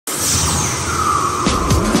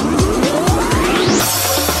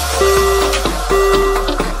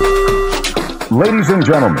Ladies and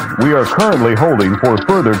gentlemen, we are currently holding for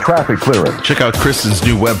further traffic clearance. Check out Kristen's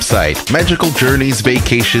new website,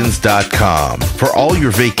 magicaljourneysvacations.com, for all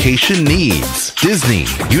your vacation needs. Disney,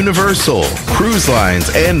 Universal, cruise lines,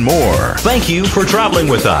 and more. Thank you for traveling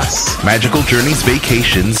with us.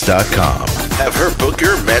 magicaljourneysvacations.com. Have her book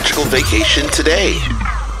your magical vacation today.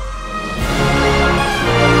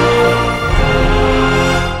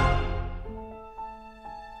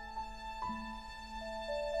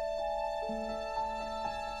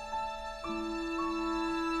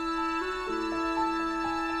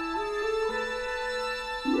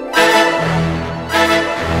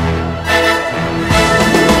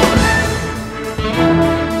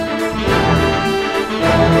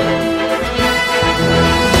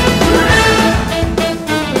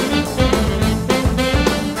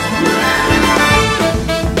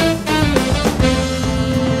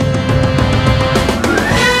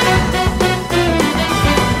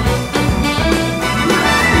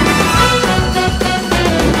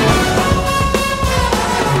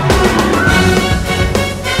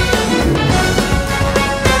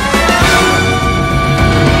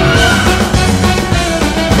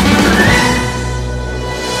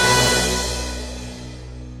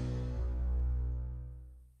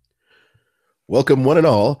 Welcome, one and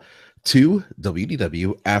all, to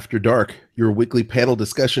WDW After Dark, your weekly panel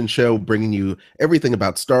discussion show bringing you everything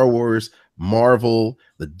about Star Wars, Marvel,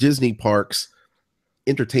 the Disney parks,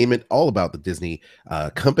 entertainment, all about the Disney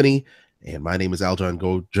company. And my name is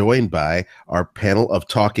Aljon, joined by our panel of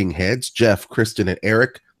talking heads, Jeff, Kristen, and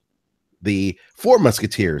Eric, the Four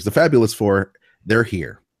Musketeers, the Fabulous Four. They're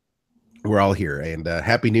here. We're all here, and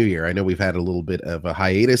Happy New Year. I know we've had a little bit of a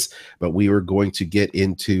hiatus, but we were going to get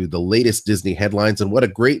into the latest Disney headlines, and what a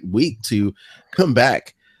great week to come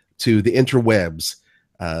back to the interwebs.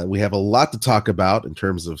 We have a lot to talk about in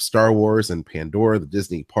terms of Star Wars and Pandora, the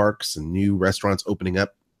Disney parks, and new restaurants opening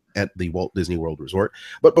up at the Walt Disney World Resort.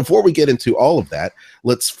 But before we get into all of that,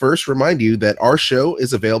 let's first remind you that our show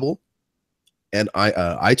is available and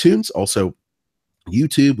iTunes, also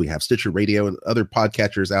YouTube. We have Stitcher Radio and other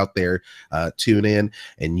podcatchers out there. Tune in,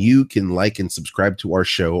 and you can like and subscribe to our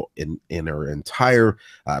show in our entire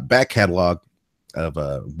back catalog of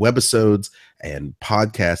webisodes and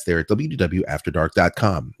podcasts there at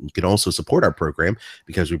WDWAfterdark.com. You can also support our program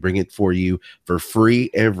because we bring it for you for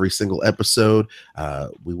free every single episode.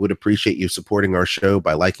 We would appreciate you supporting our show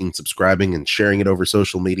by liking, subscribing, and sharing it over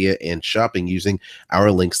social media and shopping using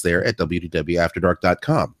our links there at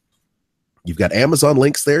WDWAfterdark.com. You've got Amazon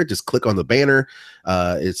links there. Just click on the banner.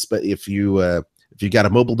 If you got a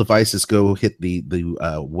mobile device, just go hit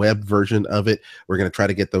the web version of it. We're going to try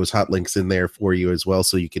to get those hot links in there for you as well,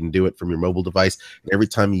 so you can do it from your mobile device. And every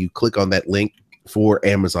time you click on that link for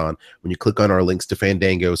Amazon, when you click on our links to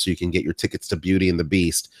Fandango, so you can get your tickets to Beauty and the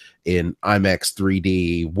Beast in IMAX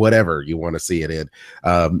 3D, whatever you want to see it in,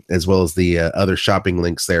 as well as the other shopping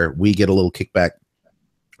links there, we get a little kickback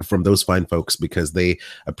from those fine folks because they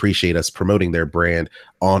appreciate us promoting their brand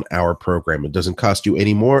on our program. It doesn't cost you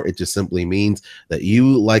any more. It just simply means that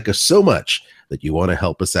you like us so much that you want to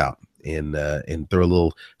help us out and throw a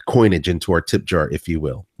little coinage into our tip jar, if you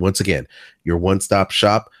will. Once again, your one-stop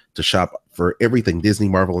shop to shop for everything Disney,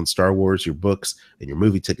 Marvel, and Star Wars, your books and your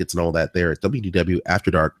movie tickets and all that there at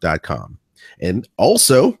WDWAfterdark.com. And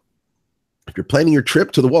also, if you're planning your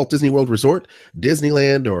trip to the Walt Disney World Resort,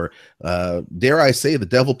 Disneyland, or dare I say the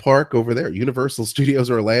Devil Park over there, Universal Studios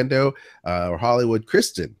Orlando, or Hollywood,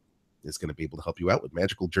 Kristen is going to be able to help you out with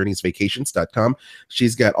magicaljourneysvacations.com.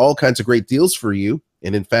 She's got all kinds of great deals for you.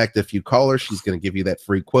 And in fact, if you call her, she's going to give you that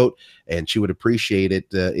free quote, and she would appreciate it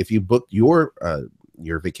if you booked your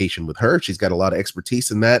vacation with her. She's got a lot of expertise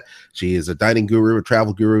in that. She is a dining guru, a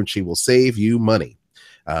travel guru, and she will save you money.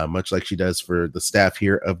 Much like she does for the staff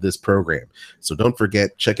here of this program. So don't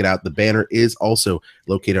forget, check it out. The banner is also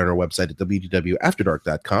located on our website at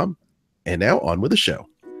WDWAfterdark.com. And now on with the show.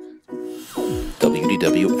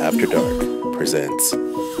 WDW After Dark presents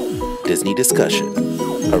Disney Discussion,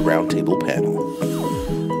 a roundtable panel.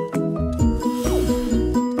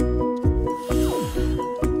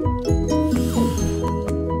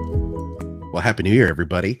 Well, Happy New Year,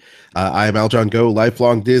 everybody. I am Aljon,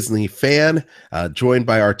 lifelong Disney fan, joined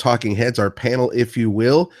by our talking heads, our panel, if you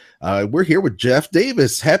will. We're here with Jeff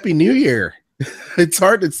Davis. Happy New Year. It's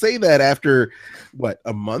hard to say that after, what,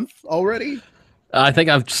 a month already? I think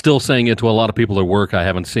I'm still saying it to a lot of people at work I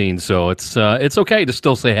haven't seen, so it's okay to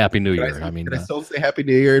still say Happy New Year. Can I still say Happy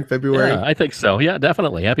New Year in February? Yeah, I think so. Yeah,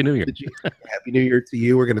 definitely. Happy New Year. Happy New Year to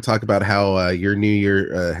you. We're going to talk about how your New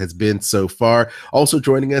Year has been so far. Also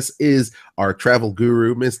joining us is our travel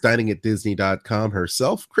guru, Miss Dining at Disney.com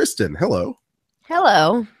herself, Kristen. Hello.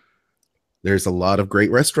 Hello. There's a lot of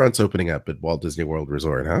great restaurants opening up at Walt Disney World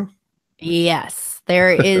Resort, huh? Yes,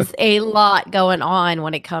 there is a lot going on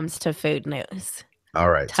when it comes to food news. All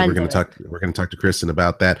right, so Tons of it. we're gonna talk to Kristen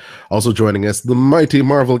about that. Also joining us, the mighty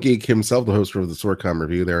Marvel geek himself, the host of the Swordcom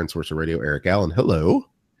Review there on Sorcerer Radio, Eric Allen. Hello.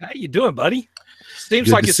 How you doing, buddy? Seems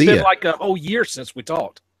Good like to it's see been ya. like a whole year since we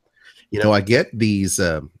talked. You know, I get these.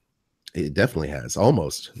 It definitely has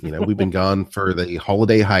almost. You know, we've been gone for the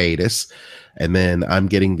holiday hiatus, and then I'm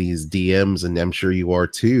getting these DMs, and I'm sure you are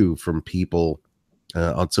too, from people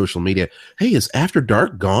on social media. Hey, is After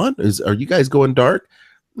Dark gone? Are you guys going dark?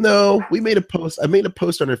 No, we made a post. I made a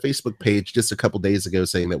post on our Facebook page just a couple days ago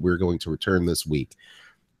saying that we're going to return this week,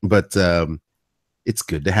 but it's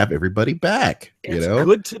good to have everybody back. It's you know,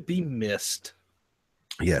 good to be missed.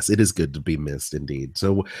 Yes, it is good to be missed indeed.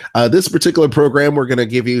 So this particular program, we're going to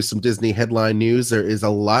give you some Disney headline news. There is a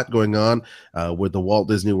lot going on with the Walt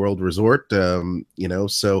Disney World Resort, you know,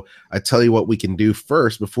 so I tell you what we can do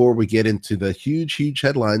first before we get into the huge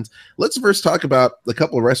headlines. Let's first talk about a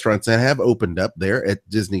couple of restaurants that have opened up there at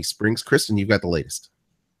Disney Springs. Kristen, you've got the latest.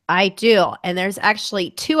 I do. And there's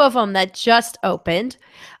actually two of them that just opened.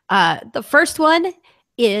 The first one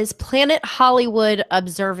is Planet Hollywood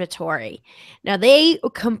Observatory. Now, they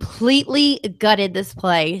completely gutted this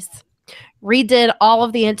place, redid all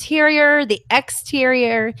of the interior, the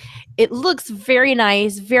exterior. It looks very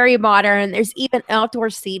nice, very modern. There's even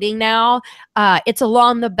outdoor seating now. It's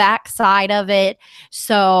along the back side of it.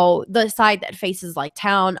 So the side that faces like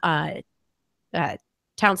town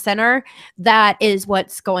center, that is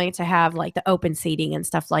what's going to have like the open seating and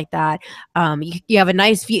stuff like that. You have a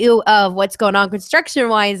nice view of what's going on construction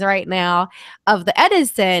wise right now of the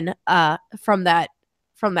Edison from that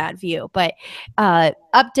view, but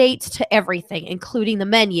updates to everything, including the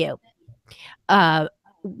menu.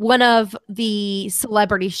 One of the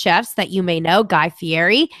celebrity chefs that you may know, Guy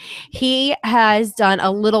Fieri, he has done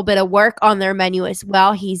a little bit of work on their menu as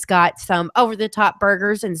well. He's got some over-the-top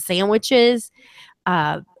burgers and sandwiches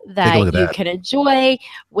that you can enjoy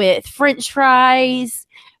with French fries.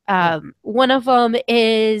 One of them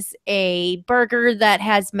is a burger that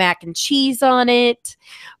has mac and cheese on it.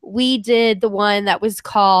 We did the one that was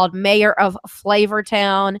called Mayor of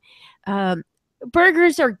Flavortown.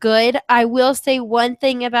 Burgers are good. I will say one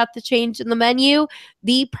thing about the change in the menu.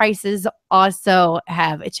 The prices also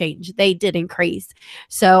have a change. They did increase.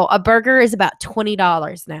 So a burger is about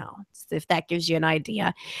 $20 now, if that gives you an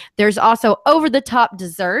idea. There's also over-the-top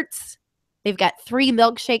desserts. They've got 3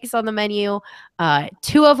 milkshakes on the menu.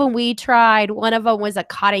 2 of them we tried. One of them was a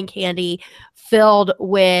cotton candy filled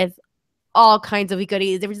with all kinds of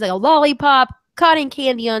goodies. There was like a lollipop, cotton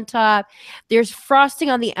candy on top. There's frosting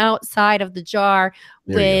on the outside of the jar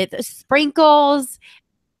with sprinkles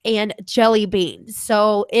and jelly beans.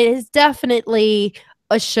 So it is definitely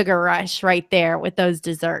a sugar rush right there with those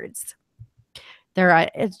desserts.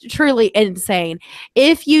 It's truly insane.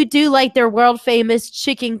 If you do like their world famous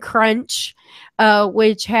chicken crunch,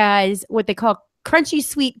 which has what they call crunchy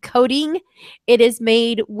sweet coating, it is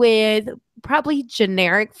made with probably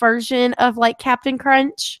generic version of like Captain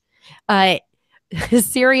Crunch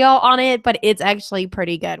cereal on it, but it's actually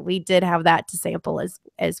pretty good. We did have that to sample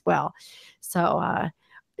as well. So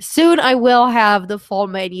soon I will have the full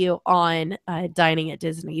menu on Dining at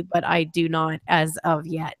Disney, but I do not as of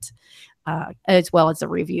yet. As well as a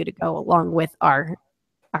review to go along with our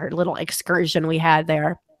little excursion we had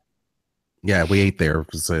there. Yeah, we ate there.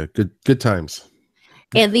 It was good times.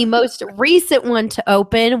 And the most recent one to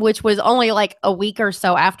open, which was only like a week or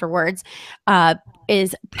so afterwards,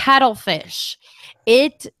 is Paddlefish.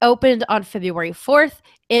 It opened on February 4th.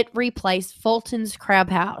 It replaced Fulton's Crab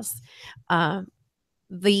House.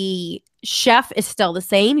 The chef is still the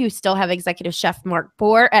same. You still have Executive Chef Mark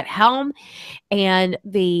Bohr at helm, and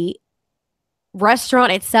the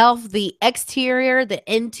restaurant itself, the exterior, the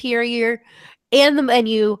interior, and the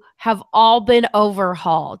menu have all been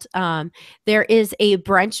overhauled. There is a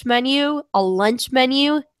brunch menu, a lunch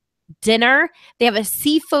menu, dinner. They have a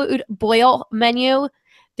seafood boil menu.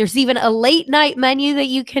 There's even a late night menu that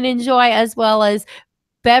you can enjoy, as well as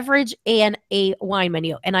beverage and a wine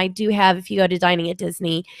menu. And I do have, if you go to Dining at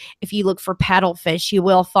Disney, if you look for Paddlefish, you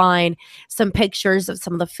will find some pictures of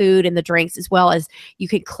some of the food and the drinks, as well as you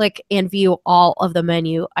can click and view all of the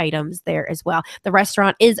menu items there as well. The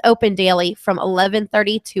restaurant is open daily from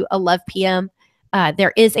 11:30 to 11 p.m.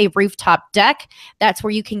 There is a rooftop deck. That's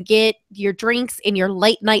where you can get your drinks and your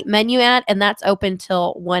late night menu at, and that's open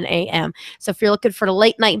till 1 a.m. So if you're looking for the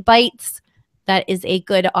late night bites, that is a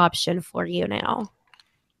good option for you now.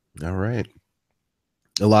 All right.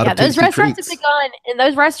 A lot Yeah, of those tasty restaurants have treats. been gone, and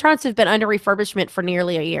those restaurants have been under refurbishment for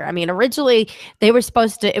nearly a year. I mean, originally they were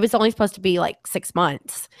supposed to, it was only supposed to be like 6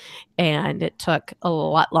 months, and it took a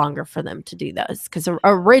lot longer for them to do those because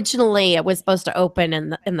originally it was supposed to open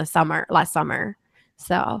in the summer, last summer.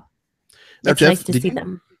 So Now, it's Jeff, nice to see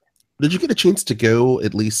them. did you get a chance to go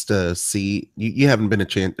at least see? You haven't been a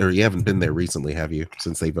chance, or you haven't been there recently, have you?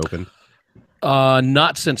 Since they've opened?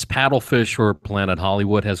 Not since Paddlefish or Planet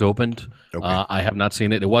Hollywood has opened. Okay. I have not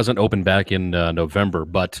seen it. It wasn't open back in November,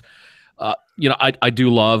 but I do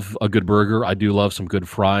love a good burger. I do love some good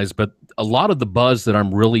fries, but a lot of the buzz that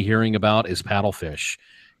I'm really hearing about is Paddlefish,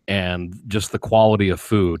 and just the quality of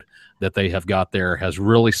food that they have got there has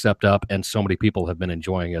really stepped up, and so many people have been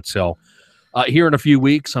enjoying it. So here in a few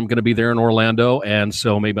weeks, I'm going to be there in Orlando, and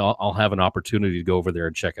so maybe I'll have an opportunity to go over there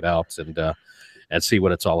and check it out and see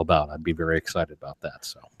what it's all about. I'd be very excited about that.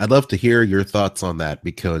 So I'd love to hear your thoughts on that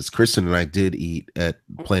because Kristen and I did eat at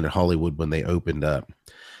Planet Hollywood when they opened up,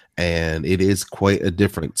 and it is quite a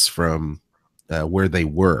difference from where they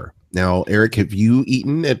were. Now, Eric, have you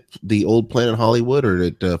eaten at the old Planet Hollywood or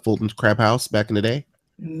at Fulton's Crab House back in the day?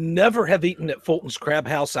 Never have eaten at Fulton's Crab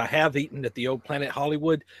House. I have eaten at the old Planet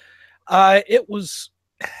Hollywood. It was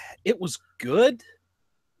good,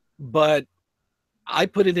 but I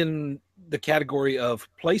put it in the category of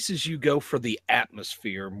places you go for the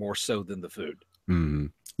atmosphere more so than the food.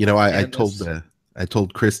 You know, I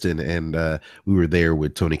told Kristen, and we were there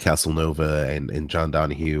with Tony Casanova and John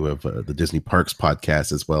Donahue of the Disney Parks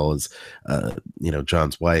podcast, as well as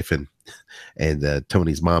John's wife and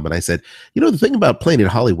Tony's mom. And I said, the thing about Planet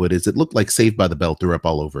Hollywood is it looked like Saved by the Bell threw up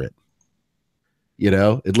all over it.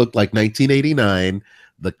 It looked like 1989.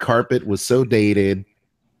 The carpet was so dated.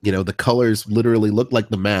 The colors literally looked like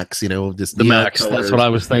the Max. Just the Max. Colors. That's what I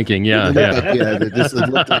was thinking. Yeah, it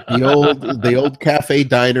looked like the old cafe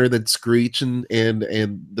diner that Screech and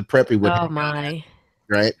the preppy would. Oh my!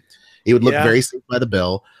 Right, it would look very Saved by the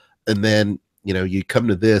Bell, and then you come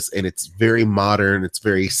to this, and it's very modern. It's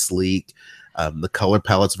very sleek. The color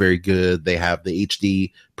palette's very good. They have the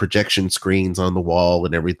HD projection screens on the wall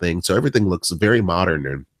and everything, so everything looks very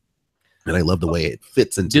modern and I love the way it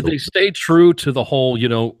fits into. Did they stay true to the whole,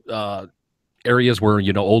 areas where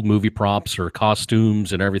old movie props or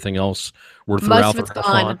costumes and everything else were throughout the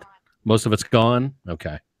restaurant? Most of it's gone.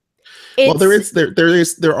 Okay. Well,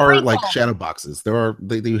 there are like shadow boxes.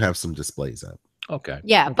 They do have some displays up. Okay.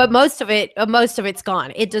 Yeah, but most of it's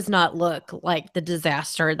gone. It does not look like the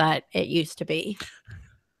disaster that it used to be.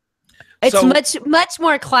 It's much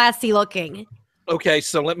more classy looking. Okay,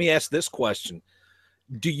 so let me ask this question.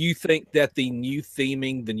 Do you think that the new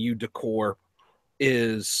theming, the new decor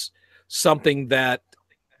is something that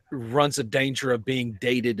runs a danger of being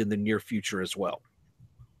dated in the near future as well?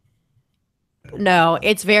 No,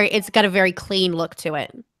 it's got a very clean look to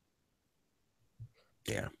it.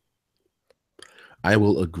 Yeah. I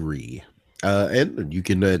will agree. And you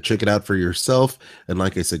can check it out for yourself. And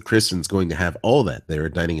like I said, Kristen's going to have all that there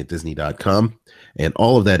at diningatdisney.com. And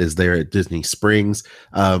all of that is there at Disney Springs.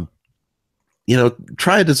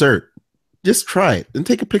 Try a dessert. Just try it and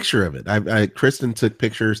take a picture of it. Kristen took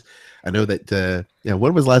pictures. I know that,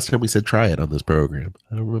 when was the last time we said try it on this program?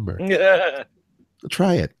 I don't remember. Yeah.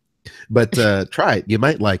 Try it. But try it. You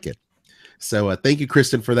might like it. So thank you,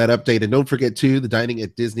 Kristen, for that update. And don't forget, too, the Dining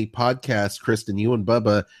at Disney podcast. Kristen, you and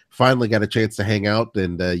Bubba finally got a chance to hang out,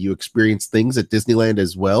 and you experienced things at Disneyland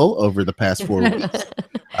as well over the past 4 weeks.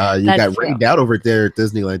 You got rained out over there at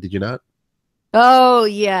Disneyland, did you not? Oh,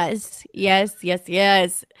 yes. They closed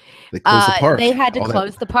the park. They had to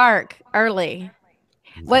close the park early.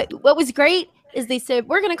 What was great is they said,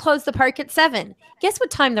 we're going to close the park at 7. Guess what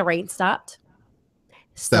time the rain stopped?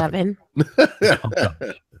 7.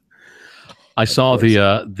 I saw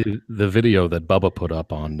the video that Bubba put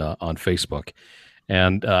up on Facebook,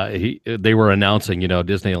 and they were announcing,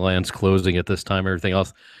 Disneyland's closing at this time, everything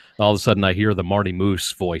else. All of a sudden, I hear the Marty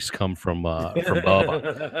Moose voice come from Bubba.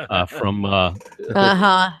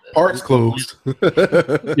 Park's closed.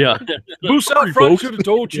 Yeah, Moose out front should have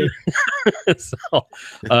told you. So,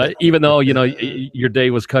 even though your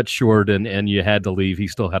day was cut short and you had to leave, he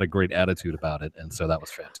still had a great attitude about it, and so that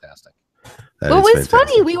was fantastic. Well, it was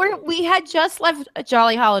funny. We had just left a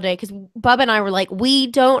Jolly Holiday because Bubba and I were like, we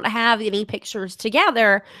don't have any pictures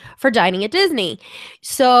together for Dining at Disney.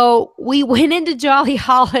 So we went into Jolly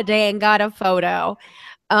Holiday and got a photo.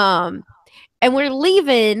 And we're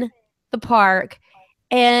leaving the park.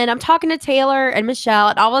 And I'm talking to Taylor and Michelle.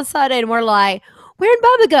 And all of a sudden, we're like, where'd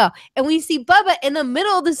Bubba go? And we see Bubba in the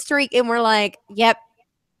middle of the street. And we're like, yep.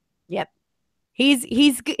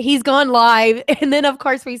 He's gone live, and then of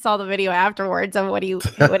course we saw the video afterwards of what he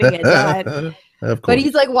had done. Of course. But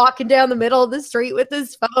he's like walking down the middle of the street with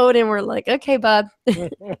his phone, and we're like, okay, bud.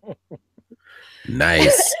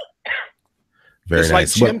 Nice. Very it's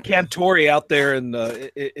nice. like Jim Cantori out there in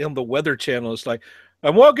the Weather Channel. It's like,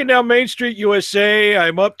 I'm walking down Main Street, USA.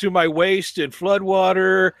 I'm up to my waist in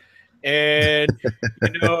floodwater, and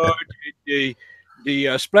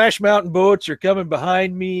the Splash Mountain boats are coming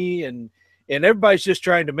behind me, and everybody's just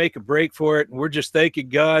trying to make a break for it, and we're just thanking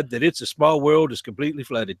God that It's a Small World is completely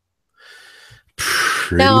flooded.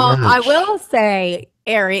 Now, I will say,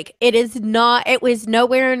 Eric, it was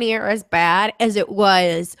nowhere near as bad as it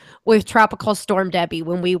was with Tropical Storm Debbie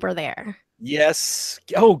when we were there. Yes.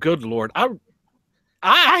 Oh, good Lord.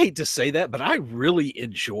 I hate to say that, but I really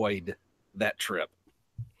enjoyed that trip.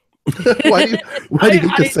 Why do you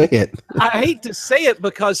hate to say it? I hate to say it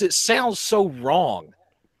because it sounds so wrong.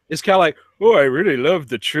 It's kind of like, oh, I really loved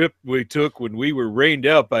the trip we took when we were rained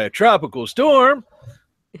out by a tropical storm.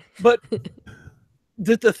 But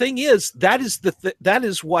the thing is, that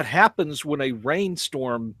is what happens when a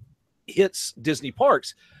rainstorm hits Disney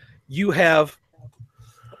parks. You have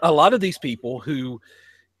a lot of these people who,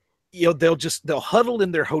 they'll huddle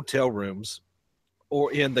in their hotel rooms,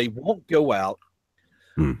 and they won't go out.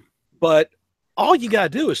 But all you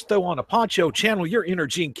got to do is throw on a poncho, channel your inner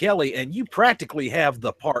Gene Kelly, and you practically have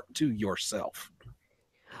the park to yourself.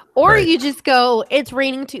 Or you just go, it's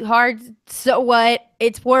raining too hard, so what?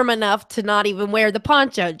 It's warm enough to not even wear the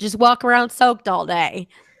poncho. Just walk around soaked all day.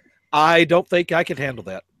 I don't think I could handle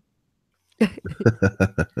that.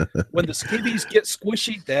 When the skivvies get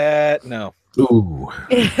squishy, no. Ooh.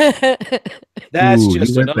 That's Ooh,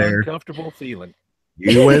 just an there. uncomfortable feeling.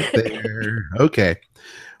 You went there. Okay.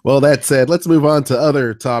 Well, that said, let's move on to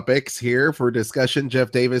other topics here for discussion.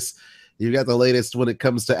 Jeff Davis, you got the latest when it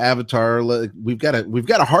comes to Avatar. We've got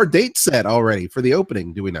a hard date set already for the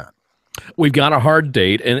opening, do we not? We've got a hard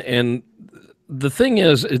date, and the thing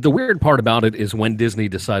is, the weird part about it is when Disney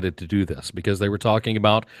decided to do this, because they were talking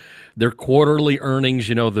about their quarterly earnings,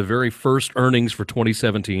 the very first earnings for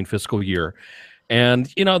 2017 fiscal year.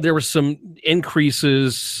 And, there were some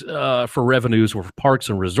increases for revenues for parks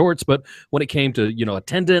and resorts, but when it came to,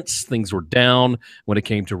 attendance, things were down. When it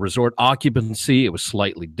came to resort occupancy, it was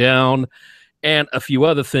slightly down, and a few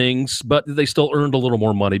other things, but they still earned a little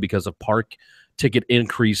more money because of park ticket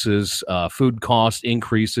increases, food cost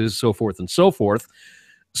increases, so forth and so forth.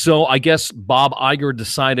 So I guess Bob Iger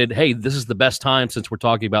decided, hey, this is the best time, since we're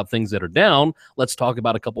talking about things that are down, let's talk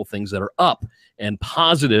about a couple of things that are up and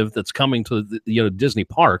positive that's coming to the Disney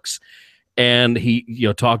parks. And he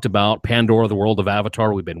talked about Pandora, the world of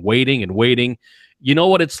Avatar. We've been waiting and waiting. You know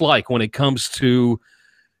what it's like when it comes to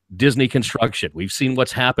Disney construction. We've seen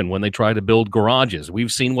what's happened when they try to build garages.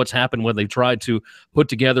 We've seen what's happened when they tried to put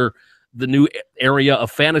together the new area of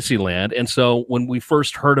Fantasyland. And so when we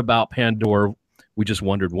first heard about Pandora, we just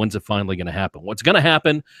wondered, when's it finally going to happen? What's going to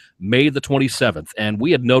happen? May the 27th. And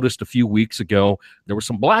we had noticed a few weeks ago, there were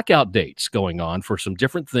some blackout dates going on for some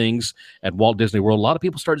different things at Walt Disney World. A lot of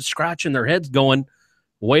people started scratching their heads going,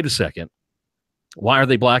 wait a second. Why are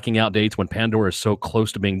they blacking out dates when Pandora is so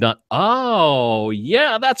close to being done? Oh,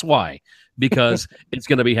 yeah, that's why. Because it's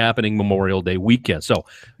going to be happening Memorial Day weekend. So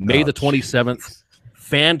May the 27th,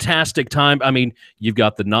 fantastic time. I mean, you've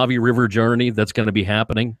got the Navi River journey that's going to be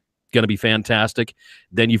happening. Going to be fantastic.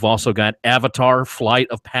 Then you've also got Avatar Flight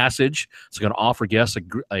of Passage. It's going to offer guests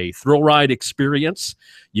a thrill ride experience.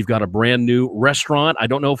 You've got a brand new restaurant. I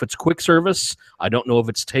don't know if it's quick service. I don't know if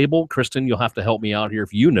it's table. Kristen, you'll have to help me out here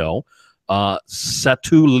if you know.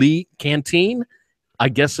 Satu Lee Canteen, I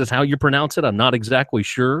guess is how you pronounce it. I'm not exactly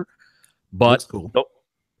sure, but that's cool.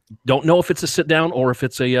 Don't know if it's a sit down or if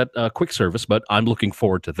it's a quick service, but I'm looking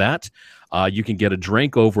forward to that. You can get a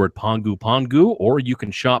drink over at Pongu Pongu, or you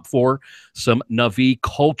can shop for some Navi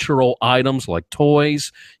cultural items like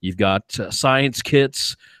toys. You've got science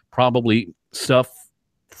kits, probably stuff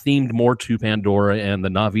themed more to Pandora and the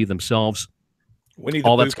Navi themselves.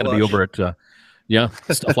 All that's going to be over at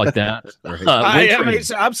stuff like that.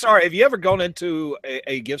 I'm sorry. Have you ever gone into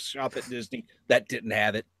a gift shop at Disney that didn't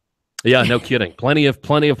have it? Yeah, no kidding. Plenty of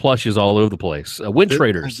plushes all over the place. Wind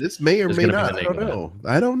Traders. This may or may not.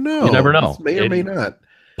 I don't know. You never know. This may or may not.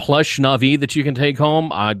 Plush Navi that you can take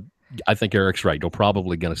home. I think Eric's right. You're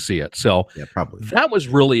probably going to see it. So yeah, probably. That was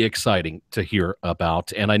really exciting to hear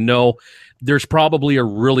about. And I know there's probably a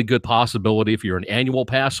really good possibility if you're an annual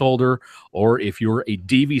pass holder or if you're a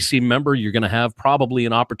DVC member, you're going to have probably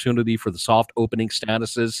an opportunity for the soft opening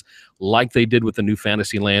statuses like they did with the new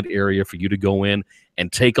Fantasyland area for you to go in and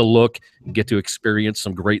take a look and get to experience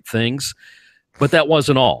some great things. But that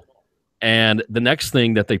wasn't all. And the next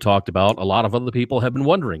thing that they talked about, a lot of other people have been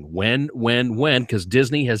wondering when, because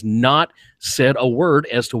Disney has not said a word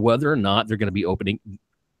as to whether or not they're going to be opening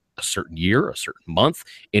a certain year, a certain month,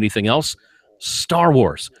 anything else. Star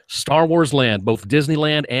Wars Land, both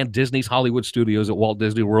Disneyland and Disney's Hollywood Studios at Walt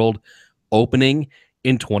Disney World opening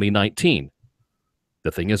in 2019.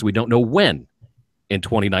 The thing is, we don't know when in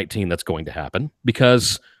 2019 that's going to happen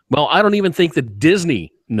because, well, I don't even think that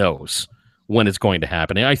Disney knows when it's going to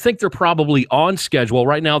happen. And I think they're probably on schedule.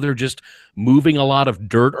 Right now, they're just moving a lot of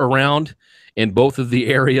dirt around in both of the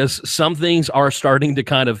areas. Some things are starting to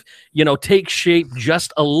kind of, take shape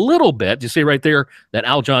just a little bit. You see right there that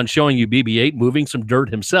Aljon showing you BB-8 moving some dirt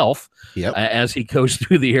himself as he goes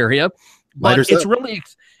through the area. But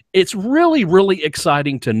it's really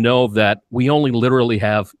exciting to know that we only literally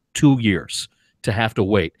have 2 years to have to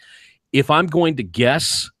wait. If I'm going to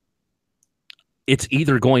guess, it's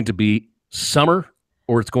either going to be summer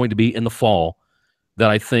or it's going to be in the fall that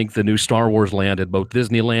I think the new Star Wars land at both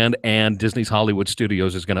Disneyland and Disney's Hollywood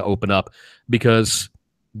Studios is going to open up, because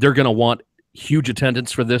they're going to want huge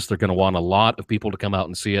attendance for this. They're going to want a lot of people to come out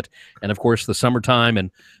and see it. And of course, the summertime and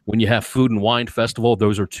when you have Food and Wine Festival,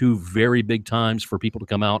 those are two very big times for people to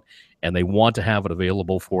come out, and they want to have it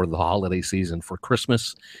available for the holiday season, for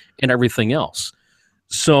Christmas and everything else.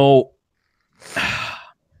 So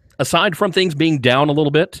aside from things being down a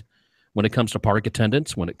little bit, when it comes to park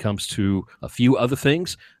attendance, when it comes to a few other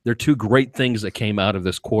things, there are two great things that came out of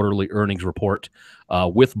this quarterly earnings report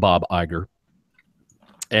with Bob Iger.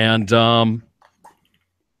 And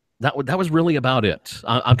that was really about it.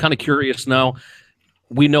 I'm kind of curious now.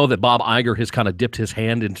 We know that Bob Iger has kind of dipped his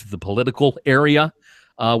hand into the political area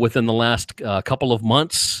within the last couple of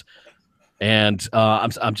months. And I'm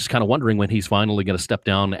just kind of wondering when he's finally going to step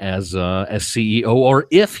down as CEO, or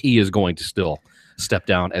if he is going to still step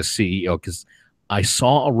down as CEO, because I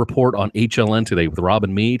saw a report on HLN today with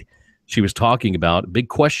Robin Meade. She was talking about a big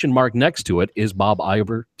question mark next to it. Is Bob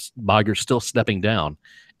Iger still stepping down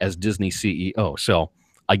as Disney CEO? So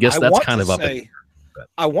I guess that's kind of up.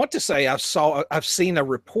 I want to say I've seen a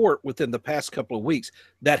report within the past couple of weeks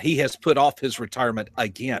that he has put off his retirement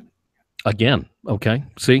again. Okay.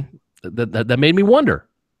 See, that made me wonder.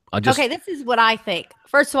 Okay, this is what I think.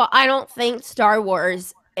 First of all, I don't think Star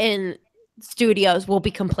Wars in studios will be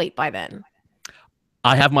complete by then.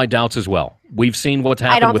 I have my doubts as well. We've seen what's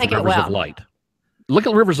happened with Rivers of Light. Look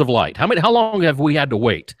at Rivers of Light. How long have we had to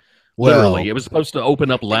wait? Literally, it was supposed to open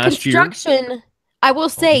up last year. I will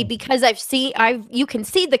say, because you can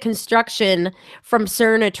see the construction from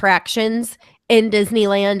certain attractions in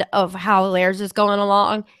Disneyland of how theirs is going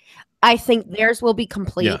along. I think theirs will be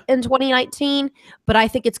complete in 2019, but I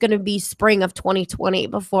think it's going to be spring of 2020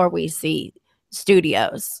 before we see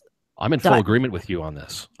studios. I'm in full agreement with you on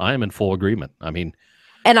this. I am in full agreement. I mean,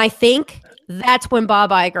 and I think that's when Bob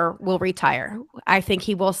Iger will retire. I think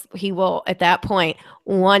he will at that point,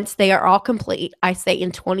 once they are all complete. I say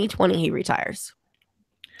in 2020 he retires.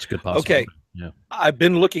 It's good possibility. Okay. Yeah. I've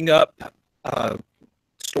been looking up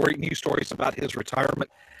news stories about his retirement,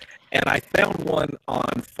 and I found one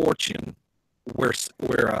on Fortune where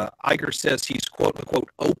Iger says he's quote unquote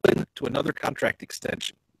open to another contract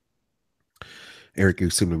extension. Eric, you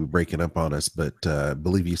seem to be breaking up on us, but I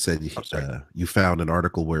believe you said you found an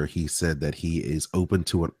article where he said that he is open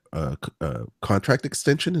to a contract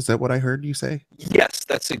extension. Is that what I heard you say? Yes,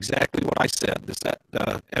 that's exactly what I said. Is that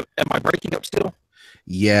am I breaking up still?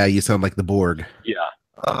 Yeah, you sound like the Borg. Yeah.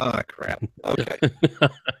 Crap. Okay.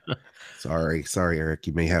 Sorry, Eric.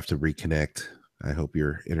 You may have to reconnect. I hope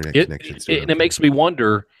your internet connection's okay. And it makes me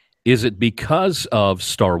wonder, is it because of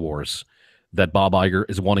Star Wars that Bob Iger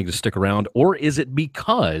is wanting to stick around, or is it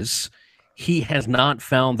because he has not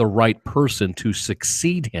found the right person to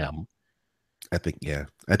succeed him? I think you're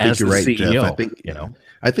right, CEO, Jeff.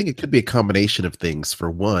 I think it could be a combination of things.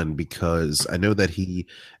 For one, because I know that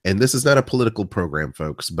and this is not a political program,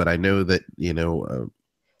 folks, but I know that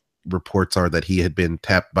reports are that he had been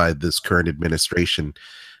tapped by this current administration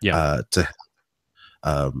to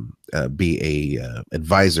be a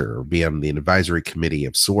advisor, or be on the advisory committee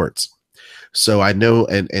of sorts. So I know,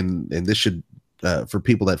 and this should, for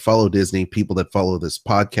people that follow Disney, people that follow this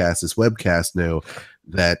podcast, this webcast, know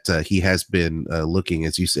that he has been looking,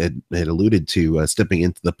 as you said, had alluded to, stepping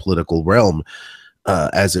into the political realm,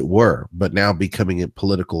 as it were, but now becoming a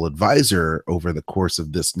political advisor over the course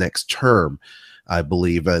of this next term. I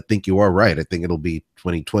believe, I think you are right. I think it'll be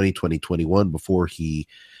 2020, 2021 before he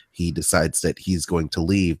decides that he's going to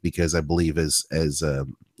leave, because I believe as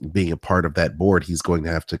being a part of that board, he's going to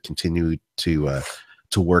have to continue to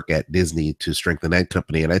to work at Disney to strengthen that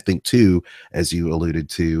company. And I think too, as you alluded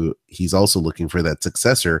to, he's also looking for that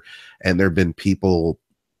successor. And there have been people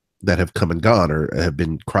that have come and gone or have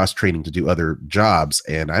been cross training to do other jobs.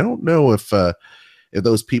 And I don't know if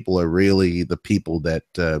those people are really the people that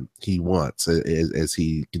he wants as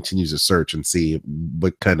he continues to search and see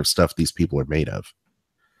what kind of stuff these people are made of.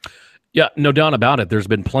 Yeah, no doubt about it. There's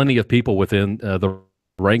been plenty of people within the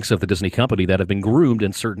ranks of the Disney company that have been groomed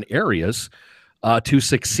in certain areas to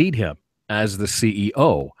succeed him as the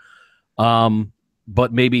CEO.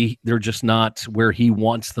 But maybe they're just not where he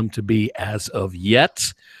wants them to be as of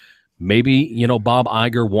yet. Maybe, Bob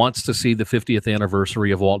Iger wants to see the 50th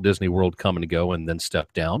anniversary of Walt Disney World come and go and then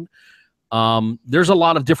step down. There's a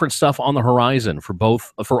lot of different stuff on the horizon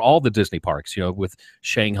for all the Disney parks, with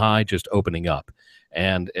Shanghai just opening up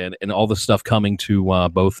and all the stuff coming to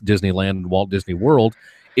both Disneyland and Walt Disney World.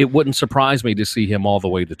 It wouldn't surprise me to see him all the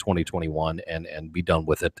way to 2021 and be done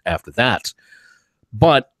with it after that.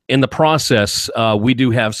 But in the process, we do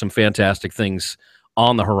have some fantastic things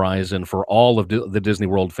on the horizon for all of the Disney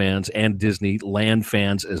World fans and Disneyland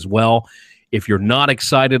fans as well. If you're not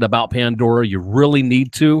excited about Pandora, you really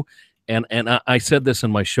need to. And I said this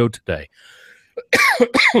in my show today.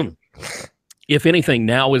 If anything,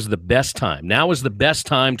 now is the best time. Now is the best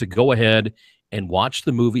time to go ahead and watch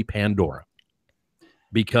the movie Pandora.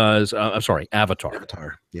 Because, I'm sorry, Avatar.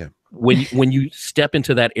 Avatar, yeah. When you step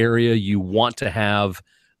into that area, you want to have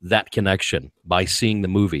that connection by seeing the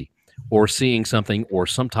movie or seeing something or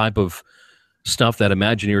some type of stuff that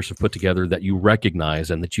Imagineers have put together that you recognize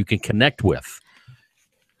and that you can connect with.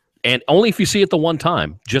 And only if you see it the one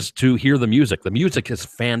time, just to hear the music. The music is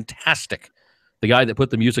fantastic. The guy that put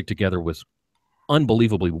the music together was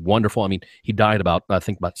unbelievably wonderful. I mean, he died about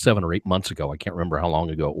 7 or 8 months ago. I can't remember how long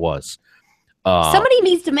ago it was. Somebody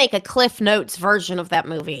needs to make a Cliff Notes version of that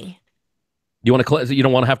movie. You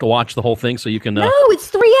don't want to have to watch the whole thing so you can... No, it's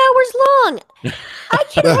 3 hours long. I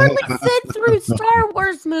can hardly sit through Star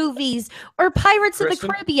Wars movies or Pirates Kristen?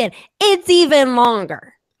 of the Caribbean. It's even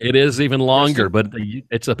longer. It is even longer, but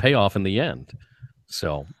it's a payoff in the end.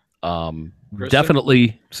 So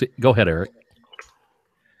definitely... Go ahead, Eric.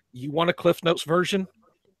 You want a Cliff Notes version?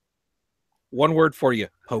 One word for you,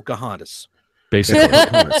 Pocahontas. Basically,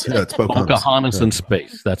 it's Pocahontas in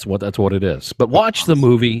space. That's what it is. But watch the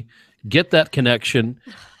movie, get that connection,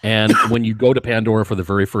 and when you go to Pandora for the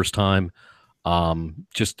very first time,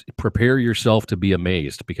 just prepare yourself to be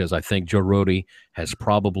amazed, because I think Joe Rohde has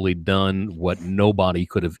probably done what nobody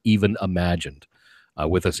could have even imagined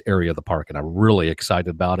with this area of the park, and I'm really excited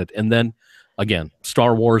about it. And then again,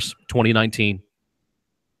 Star Wars 2019.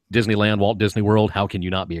 Disneyland, Walt Disney World. How can you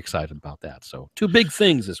not be excited about that? So 2 big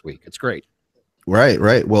things this week. It's great.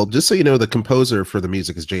 Right. Well, just so you know, the composer for the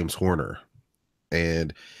music is James Horner,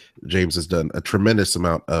 and James has done a tremendous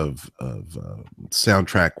amount of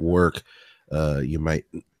soundtrack work. You might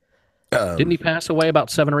didn't he pass away about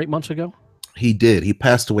 7 or 8 months ago? He did. He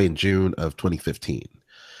passed away in June of 2015.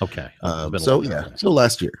 Okay. So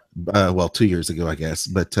last year, 2 years ago, I guess.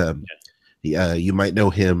 But you might know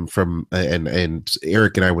him from, and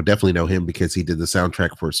Eric and I would definitely know him because he did the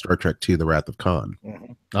soundtrack for Star Trek II: The Wrath of Khan.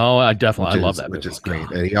 Mm-hmm. Oh, I love that, which is great.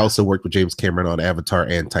 And he also worked with James Cameron on Avatar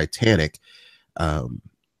and Titanic.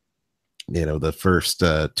 The first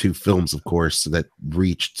 2 films, of course, that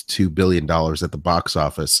reached $2 billion at the box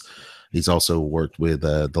office. He's also worked with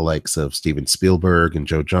the likes of Steven Spielberg and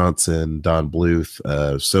Joe Johnston, Don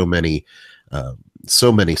Bluth, so many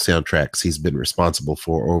soundtracks he's been responsible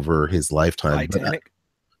for over his lifetime. Titanic.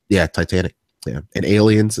 Titanic. Yeah, and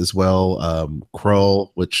Aliens as well.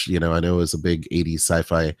 Krull, which I know is a big 80s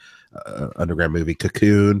sci-fi underground movie.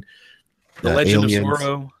 Cocoon. The Legend Aliens. of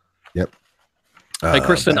Zorro. Yep. Hey,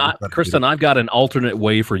 Kristen, I've got an alternate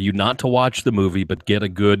way for you not to watch the movie, but get a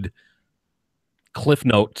good Cliff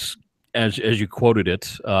Notes, as you quoted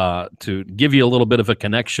it, to give you a little bit of a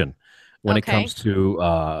connection when it comes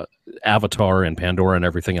to Avatar and Pandora and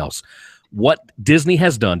everything else. What Disney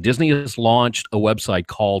has done, Disney has launched a website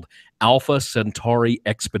called Alpha Centauri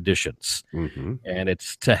Expeditions, and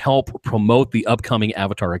it's to help promote the upcoming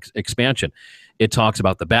Avatar expansion. It talks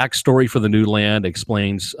about the backstory for the new land,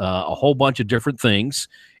 explains a whole bunch of different things,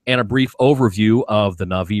 and a brief overview of the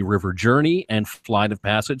Na'vi River journey and Flight of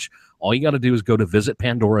Passage. All you got to do is go to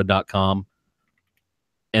visitpandora.com.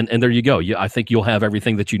 And there you go. I think you'll have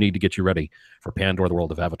everything that you need to get you ready for Pandora, the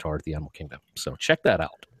World of Avatar at the Animal Kingdom. So check that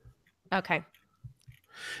out. Okay.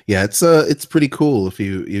 Yeah, it's pretty cool if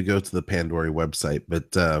you go to the Pandora website.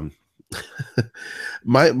 But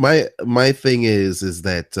my thing is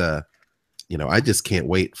that I just can't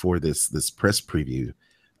wait for this press preview.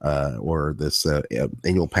 or this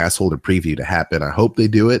annual pass holder preview to happen. I hope they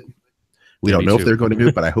do it. We don't know if they're going to do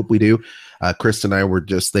it, but I hope we do. Kristen and I were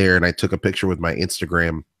just there, and I took a picture with my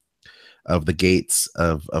Instagram of the gates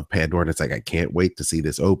of Pandora, and it's like, I can't wait to see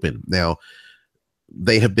this open. Now,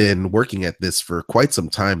 they have been working at this for quite some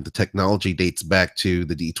time. The technology dates back to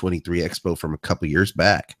the D23 Expo from a couple years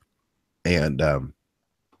back, and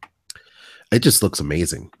it just looks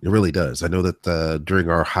amazing. It really does. I know that during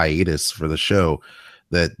our hiatus for the show,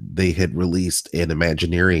 that they had released an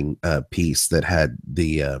Imagineering piece that had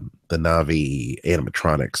the Na'vi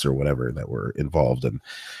animatronics or whatever that were involved, and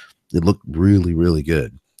it looked really, really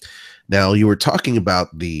good. Now, you were talking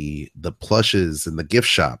about the plushes and the gift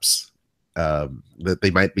shops that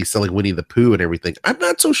they might be selling Winnie the Pooh and everything. I'm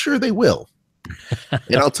not so sure they will,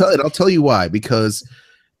 and I'll tell you why. Because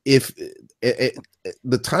if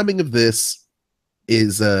the timing of this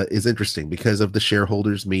is interesting because of the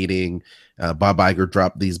shareholders meeting. Bob Iger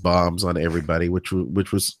dropped these bombs on everybody, which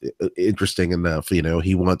was interesting enough. You know,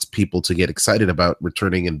 he wants people to get excited about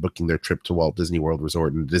returning and booking their trip to Walt Disney World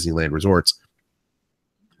Resort and Disneyland resorts.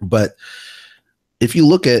 But if you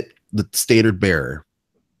look at the standard bearer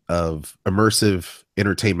of immersive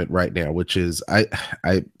entertainment right now, which is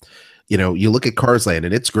you look at Cars Land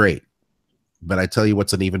and it's great, but I tell you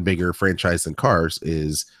what's an even bigger franchise than Cars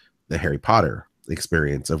is the Harry Potter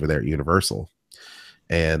experience over there at Universal.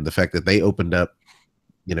 And the fact that they opened up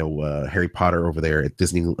Harry Potter over there at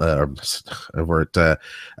Disney over at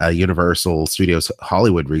Universal Studios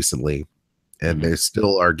Hollywood recently, and they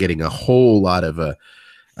still are getting a whole lot of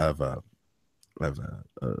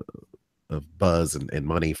buzz and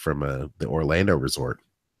money from the Orlando resort.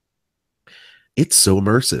 It's so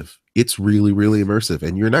immersive. It's really, really immersive,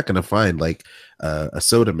 and you're not going to find like a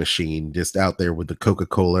soda machine just out there with the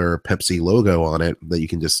Coca-Cola or Pepsi logo on it that you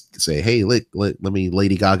can just say, "Hey, let me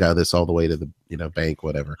Lady Gaga this all the way to the bank,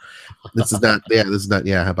 whatever." This is not. Yeah, this is not.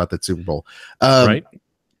 Yeah, how about that Super Bowl? Right.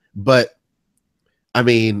 But I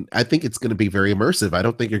mean, I think it's going to be very immersive. I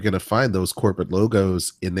don't think you're going to find those corporate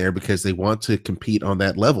logos in there because they want to compete on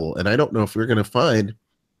that level. And I don't know if you're going to find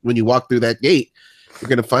when you walk through that gate, you're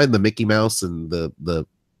going to find the Mickey Mouse and the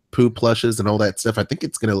Pooh plushes and all that stuff. I think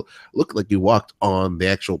it's going to look like you walked on the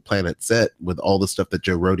actual Planet set with all the stuff that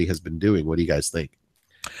Joe Rohde has been doing. What do you guys think?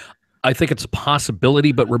 I think it's a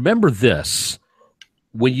possibility, but remember this: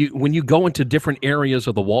 when you go into different areas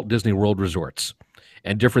of the Walt Disney World resorts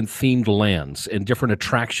and different themed lands and different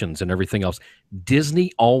attractions and everything else,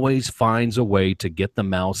 Disney always finds a way to get the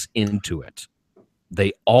mouse into it.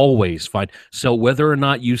 They always find. So whether or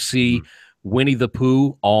not you see Winnie the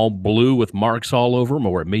Pooh all blue with marks all over him,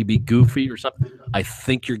 or it may be Goofy or something, I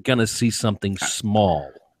think you're going to see something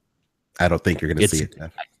small. I don't think you're going to see it.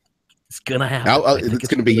 It's going to happen. It's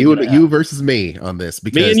going to be you versus me on this.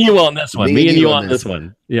 Because me and you on this one. Me and you on this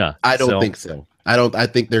one. Yeah. I don't think so. I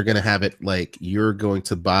think they're going to have it like you're going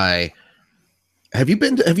to buy. Have you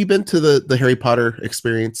been to the Harry Potter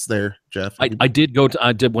experience there, Jeff? I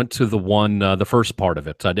went to the one, the first part of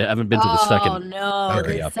it. I haven't been to the second. Oh no,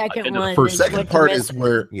 the second one. The second part is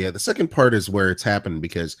where, the second part is where it's happened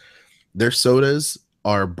because their sodas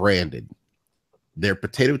are branded. Their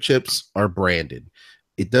potato chips are branded.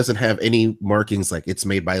 It doesn't have any markings like it's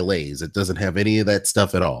made by Lay's. It doesn't have any of that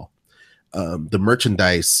stuff at all. The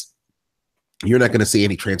merchandise, you're not going to see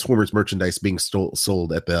any Transformers merchandise being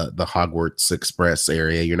sold at the Hogwarts Express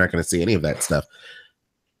area. You're not going to see any of that stuff.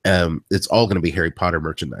 It's all going to be Harry Potter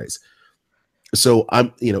merchandise. So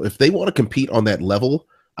if they want to compete on that level,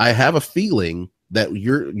 I have a feeling that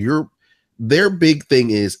their big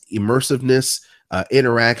thing is immersiveness,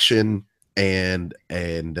 interaction, and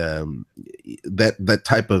that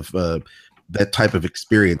type of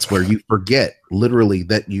experience where you forget literally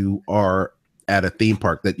that you are at a theme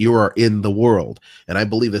park, that you are in the world. And I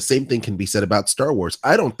believe the same thing can be said about Star Wars.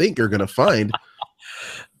 I don't think you're going to find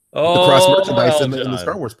the cross merchandise in the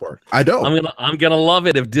Star Wars park. I don't. I'm gonna love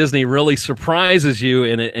it if Disney really surprises you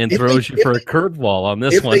and throws you for a curveball on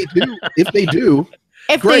this one. If they do,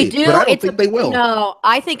 great, but I don't think they will. No,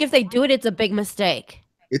 I think if they do it, it's a big mistake.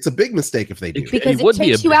 It's a big mistake if they do. Because it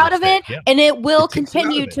takes you out of it, and it will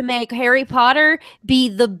continue to make Harry Potter be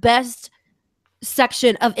the best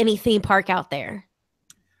section of any theme park out there.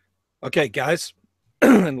 Okay, guys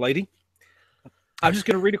and lady, I'm just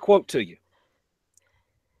going to read a quote to you.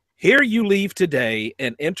 Here you leave today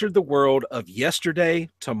and enter the world of yesterday,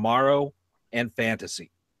 tomorrow, and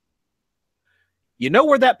fantasy. You know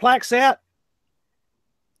where that plaque's at?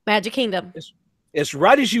 Magic Kingdom. It's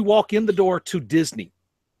right as you walk in the door to Disney.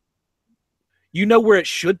 You know where it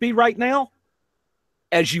should be right now?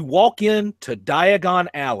 As you walk in to Diagon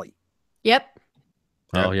Alley. Yep.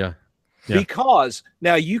 Oh, yeah. Yeah. Because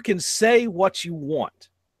now you can say what you want.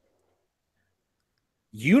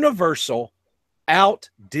 Universal out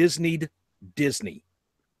Disneyed Disney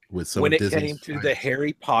with some when of it came Disney's to the finest.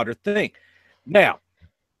 Harry Potter thing. Now,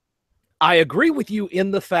 I agree with you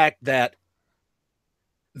in the fact that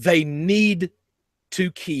they need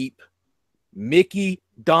to keep Mickey,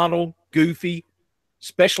 Donald, Goofy,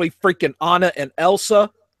 especially freaking Anna and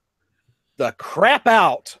Elsa, the crap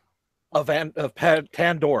out of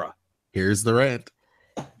Pandora. Here's the rant.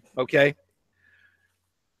 Okay.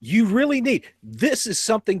 You really need, this is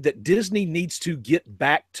something that Disney needs to get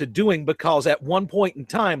back to doing, because at one point in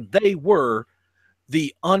time, they were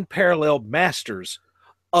the unparalleled masters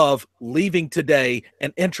of leaving today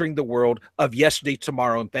and entering the world of yesterday,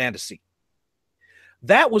 tomorrow, and fantasy.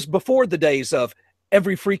 That was before the days of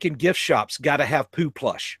every freaking gift shop's got to have Pooh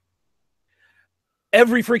plush.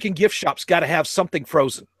 Every freaking gift shop's got to have something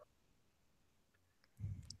frozen.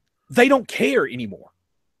 They don't care anymore.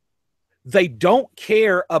 They don't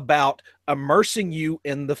care about immersing you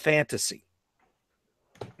in the fantasy.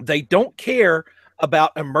 They don't care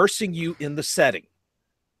about immersing you in the setting.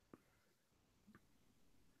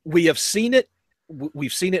 We have seen it.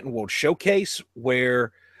 We've seen it in World Showcase,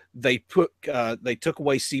 where they took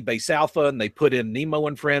away Sea Base Alpha and they put in Nemo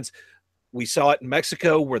and Friends. We saw it in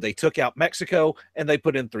Mexico, where they took out Mexico and they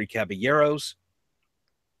put in Three Caballeros.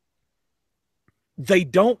 They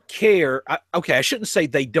don't care. Okay, I shouldn't say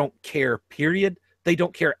they don't care, period. They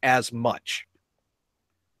don't care as much.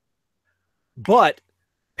 But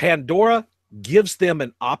Pandora gives them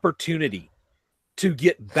an opportunity to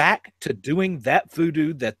get back to doing that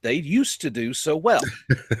voodoo that they used to do so well.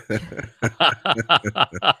 Good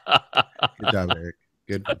job, Eric.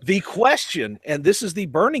 Good. The question, and this is the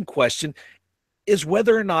burning question, is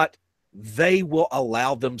whether or not they will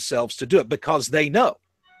allow themselves to do it, because they know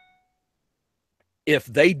if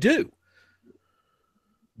they do,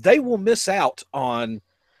 they will miss out on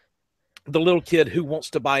the little kid who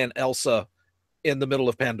wants to buy an Elsa in the middle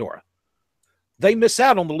of Pandora. They miss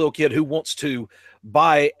out on the little kid who wants to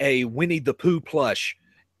buy a Winnie the Pooh plush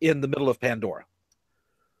in the middle of Pandora.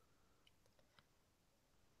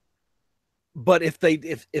 But if they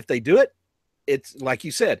do it, it's like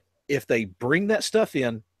you said, if they bring that stuff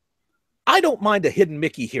in, I don't mind a hidden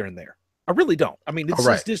Mickey here and there. I really don't. I mean, it's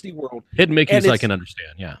right. Disney World. Hidden Mickeys I can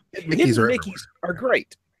understand. Yeah. Hidden Mickeys Mickeys are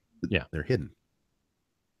great. Yeah. They're hidden.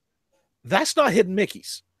 That's not hidden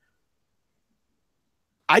Mickeys.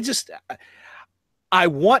 I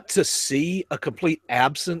want to see a complete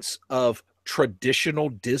absence of traditional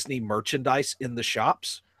Disney merchandise in the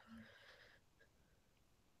shops.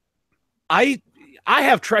 I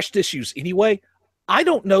have trust issues anyway. I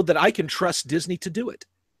don't know that I can trust Disney to do it.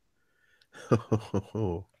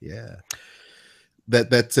 Oh, yeah.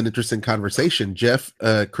 That's an interesting conversation. Jeff,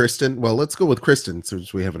 Kristen, well, let's go with Kristen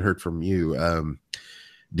since we haven't heard from you.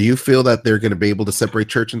 Do you feel that they're going to be able to separate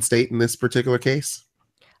church and state in this particular case?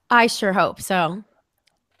 I sure hope so.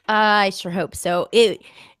 It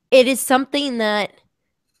is something that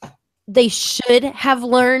they should have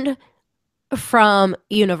learned from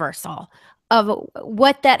Universal, of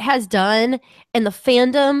what that has done and the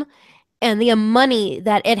fandom and the money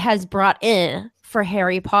that it has brought in for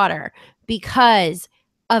Harry Potter, because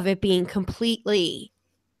of it being completely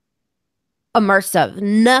immersive.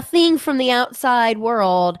 Nothing from the outside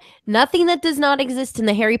world, nothing that does not exist in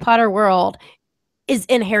the Harry Potter world is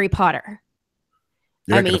in Harry Potter.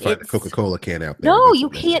 You're not going to find a Coca-Cola can out there. No, you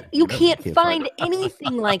can't. You can't find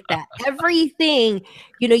anything like that. Everything,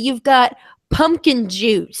 you've got pumpkin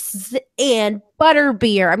juice and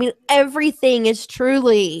butterbeer. I mean, everything is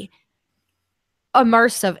truly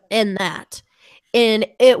immersive in that. And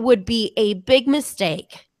it would be a big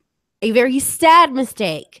mistake, a very sad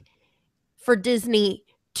mistake for Disney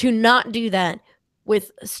to not do that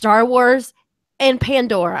with Star Wars and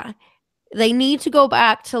Pandora. They need to go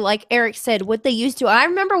back to, like Eric said, what they used to. I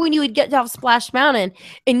remember when you would get off Splash Mountain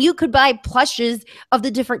and you could buy plushes of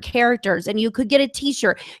the different characters, and you could get a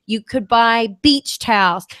t-shirt. You could buy beach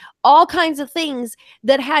towels, all kinds of things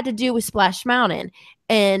that had to do with Splash Mountain.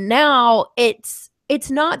 And now it's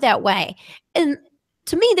not that way. And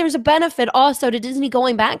to me, there's a benefit also to Disney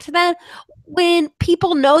going back to that. When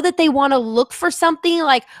people know that they want to look for something,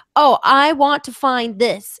 like, oh, I want to find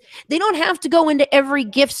this, they don't have to go into every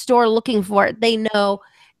gift store looking for it. They know,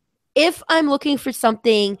 if I'm looking for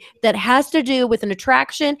something that has to do with an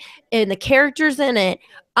attraction and the characters in it,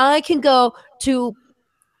 I can go to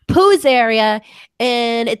Pooh's area,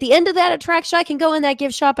 and at the end of that attraction, I can go in that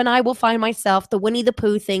gift shop and I will find myself the Winnie the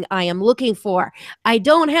Pooh thing I am looking for. I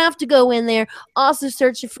don't have to go in there also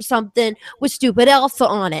searching for something with stupid Elsa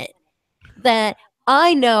on it that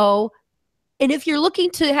I know And if you're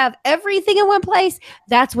looking to have everything in one place,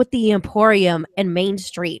 that's what the Emporium and Main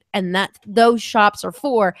Street and that those shops are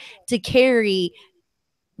for, to carry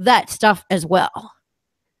that stuff as well.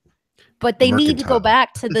 But they need to go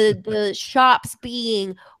back to the shops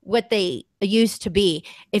being what they used to be.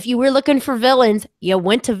 If you were looking for villains, you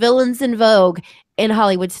went to Villains in Vogue in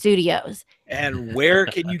Hollywood Studios. And where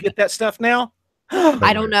can you get that stuff now?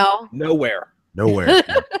 I don't know. Nowhere. Nowhere.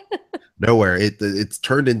 It's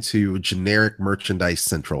turned into generic merchandise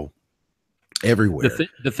central everywhere.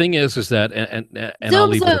 The thing is that, and I'll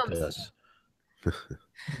leave it at this.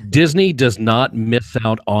 Disney does not miss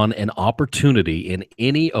out on an opportunity in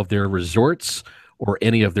any of their resorts or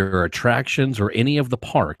any of their attractions or any of the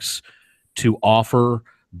parks to offer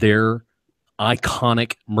their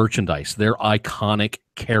iconic merchandise, their iconic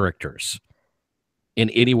characters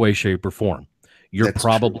in any way, shape, or form. You're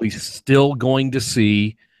probably still going to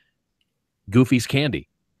see Goofy's candy.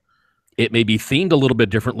 It may be themed a little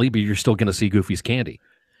bit differently, but you're still going to see Goofy's candy.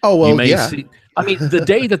 Oh, well, you may see, I mean, the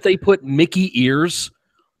day that they put Mickey ears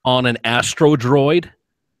on an Astro Droid,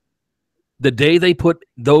 the day they put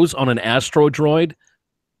those on an Astro Droid,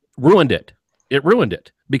 ruined it. It ruined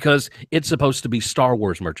it because it's supposed to be Star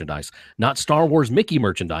Wars merchandise, not Star Wars Mickey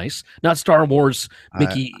merchandise, not Star Wars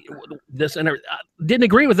Mickey. This and I didn't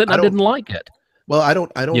agree with it. And I didn't like it. Well,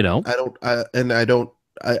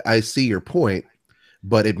 I see your point,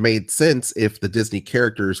 but it made sense if the Disney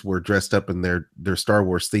characters were dressed up in their Star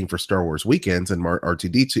Wars theme for Star Wars weekends, and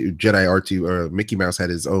R2D2 Jedi R2 Mickey Mouse had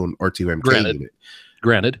his own R2MK unit.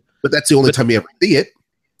 Granted, but that's the only time you ever see it,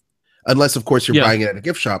 unless of course you're buying it at a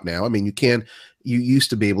gift shop now. I mean, you used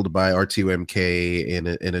to be able to buy R2MK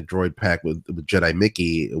in a droid pack with Jedi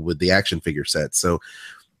Mickey with the action figure set. So,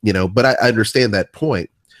 but I understand that point,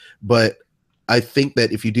 but I think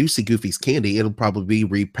that if you do see Goofy's candy, it'll probably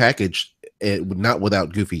be repackaged, not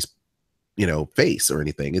without Goofy's, face or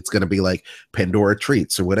anything. It's going to be like Pandora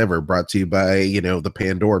treats or whatever, brought to you by, the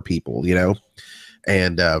Pandora people,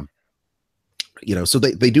 and, so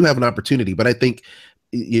they do have an opportunity, but I think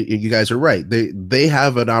you guys are right. They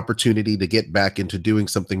have an opportunity to get back into doing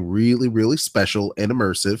something really, really special and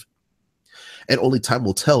immersive, and only time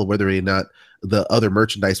will tell whether or not the other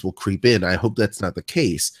merchandise will creep in. I hope that's not the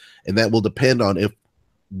case. And that will depend on if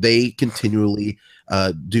they continually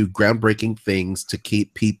do groundbreaking things to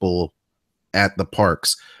keep people at the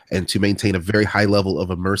parks and to maintain a very high level of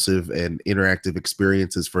immersive and interactive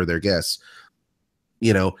experiences for their guests.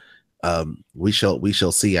 We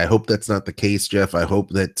shall see. I hope that's not the case, Jeff. I hope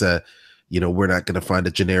that, we're not going to find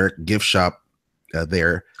a generic gift shop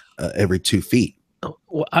there every 2 feet.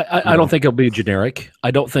 Well, I don't think it'll be generic.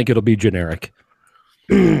 I don't think it'll be generic.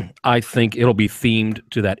 I think it'll be themed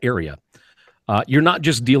to that area. You're not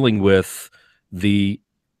just dealing with the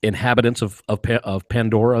inhabitants of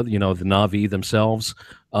Pandora, the Na'vi themselves.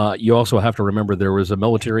 You also have to remember there was a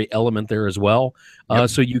military element there as well.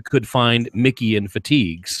 So you could find Mickey in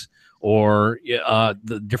fatigues, or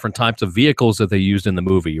the different types of vehicles that they used in the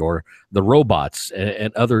movie, or the robots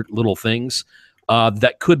and other little things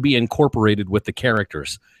that could be incorporated with the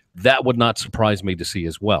characters. That would not surprise me to see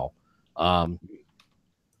as well.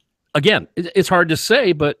 Again, it's hard to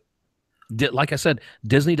say, but like I said,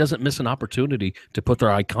 Disney doesn't miss an opportunity to put their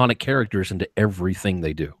iconic characters into everything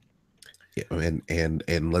they do. Yeah,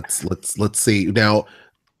 and let's see now.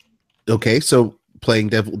 Okay, so playing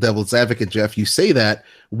devil's advocate, Jeff, you say that.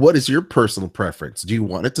 What is your personal preference? Do you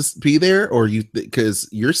want it to be there, or because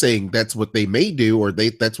you're saying that's what they may do, or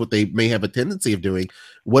that's what they may have a tendency of doing?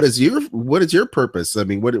 What is your purpose? I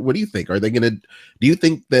mean, what do you think? Are they going to? Do you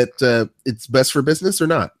think that it's best for business or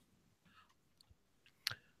not?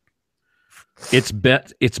 It's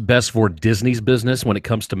best for Disney's business when it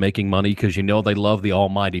comes to making money, because they love the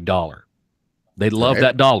almighty dollar. They love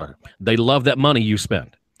that dollar. They love that money you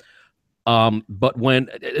spend. But when,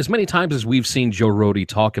 as many times as we've seen Joe Rohde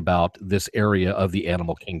talk about this area of the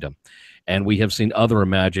animal kingdom, and we have seen other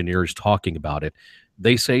Imagineers talking about it,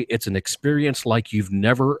 they say it's an experience like you've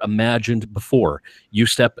never imagined before. You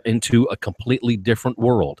step into a completely different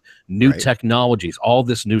world, new technologies, all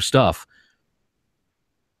this new stuff.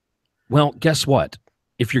 Well, guess what?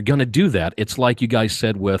 If you're going to do that, it's like you guys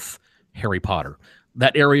said with Harry Potter.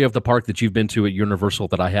 That area of the park that you've been to at Universal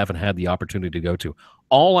that I haven't had the opportunity to go to,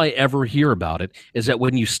 all I ever hear about it is that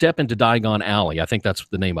when you step into Diagon Alley, I think that's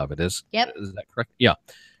the name of it is. Yep. Is that correct? Yeah.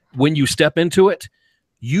 When you step into it,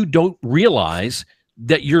 you don't realize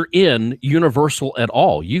that you're in Universal at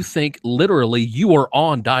all. You think literally you are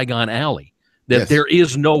on Diagon Alley, that there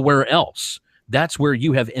is nowhere else. That's where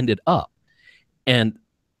you have ended up. And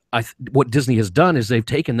what Disney has done is they've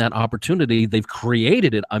taken that opportunity. They've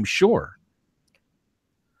created it, I'm sure.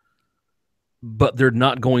 but they're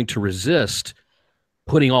not going to resist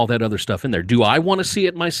putting all that other stuff in there. Do I want to see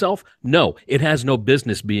it myself? No, it has no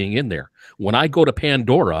business being in there. When I go to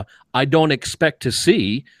Pandora, I don't expect to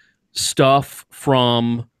see stuff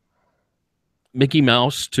from Mickey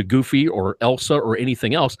Mouse to Goofy or Elsa or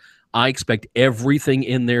anything else. I expect everything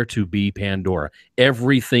in there to be Pandora,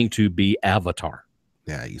 everything to be Avatar.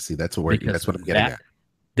 Yeah, you see, that's what I'm getting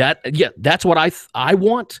at. That's what I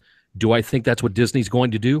want. Do I think that's what Disney's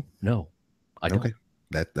going to do? No, I don't. Okay.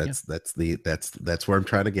 That's where I'm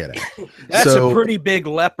trying to get at. That's a pretty big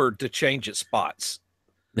leopard to change its spots.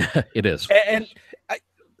 It is. And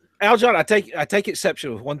Aljon, I take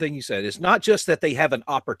exception with one thing you said. It's not just that they have an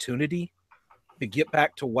opportunity to get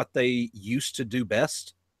back to what they used to do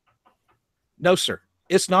best. No, sir.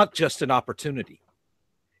 It's not just an opportunity.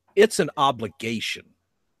 It's an obligation.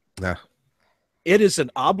 Yeah. It is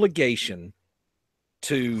an obligation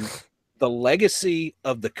to the legacy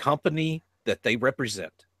of the company that they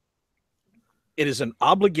represent. It is an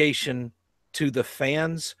obligation to the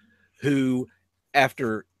fans who,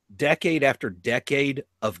 after decade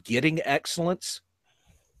of getting excellence,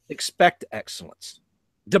 expect excellence,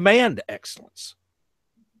 demand excellence.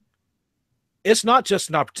 It's not just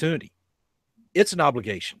an opportunity. It's an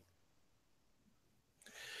obligation.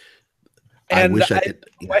 And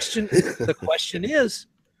the question is,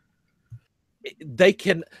 they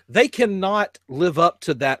cannot live up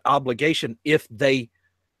to that obligation if they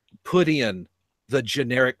put in the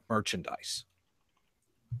generic merchandise.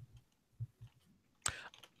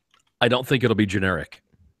 I don't think it'll be generic.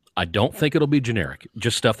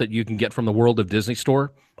 Just stuff that you can get from the World of Disney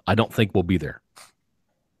store, I don't think will be there.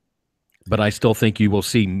 But I still think you will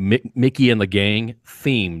see Mickey and the gang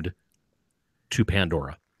themed to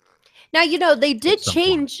Pandora. Now, they did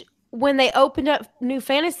change when they opened up New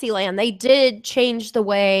Fantasyland. They did change the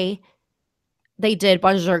way they did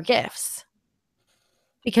Bonjour Gifts,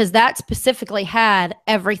 because that specifically had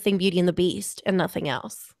everything Beauty and the Beast and nothing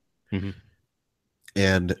else. Mm-hmm.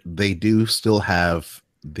 And they do still have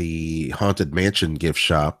the Haunted Mansion gift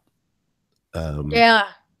shop.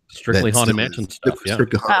 Strictly Haunted Mansion stuff.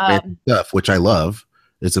 Strictly Haunted Mansion stuff, which I love.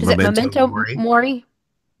 It's a Memento Mori.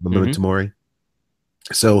 Memento Mori.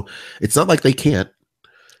 So it's not like they can't.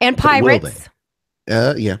 And Pirates.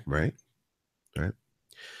 Yeah, right.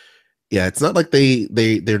 Yeah, it's not like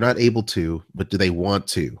they're not able to, but do they want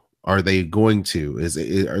to? Are they going to?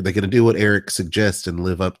 Are they going to do what Eric suggests and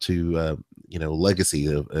live up to legacy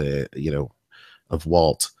of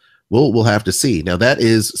Walt? We'll have to see. Now that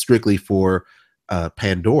is strictly for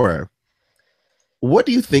Pandora. What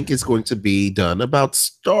do you think is going to be done about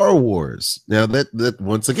Star Wars? Now that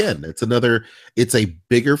once again, it's a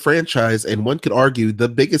bigger franchise, and one could argue the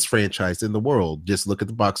biggest franchise in the world. Just look at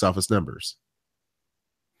the box office numbers.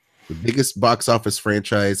 The biggest box office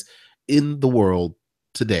franchise in the world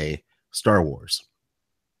today, Star Wars.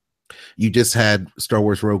 You just had Star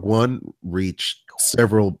Wars Rogue One reach it's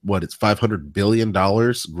 $500 billion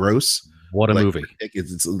gross. What a movie.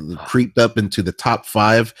 It's creeped up into the top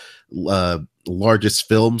 5 largest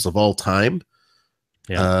films of all time.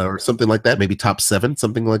 Yeah. Or something like that, maybe top 7,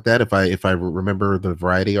 something like that, if I remember the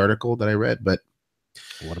Variety article that I read. But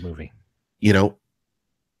what a movie.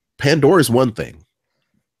 Pandora is one thing,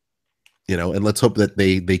 and let's hope that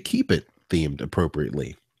they keep it themed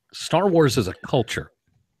appropriately. Star Wars is a culture.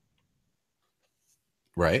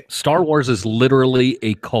 Right? Star Wars is literally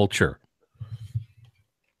a culture.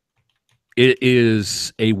 It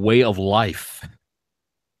is a way of life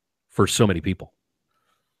for so many people,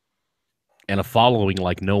 and a following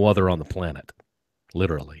like no other on the planet,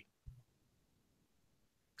 literally.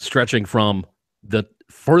 Stretching from the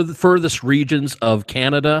furthest regions of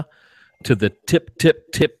Canada to the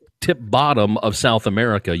tip bottom of South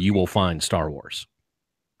America, you will find Star Wars,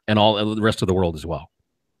 and all the rest of the world as well.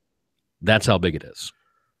 That's how big it is.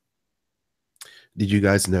 Did you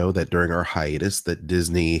guys know that during our hiatus that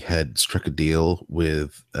Disney had struck a deal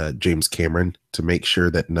with James Cameron to make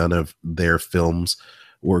sure that none of their films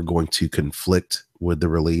were going to conflict with the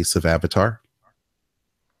release of Avatar?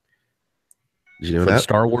 Did you know that?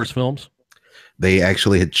 Star Wars films? They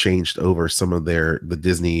actually had changed over some of the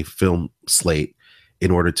Disney film slate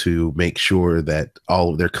in order to make sure that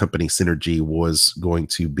all of their company synergy was going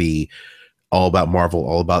to be all about Marvel,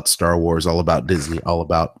 all about Star Wars, all about Disney, all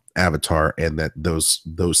about Avatar, and that those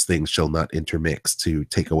things shall not intermix to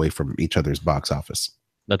take away from each other's box office.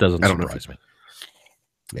 That doesn't surprise me.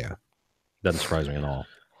 Yeah, doesn't surprise me at all.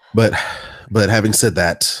 But having said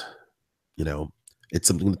that, it's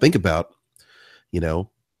something to think about. You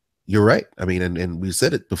You're right. I mean, and we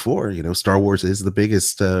said it before, Star Wars is the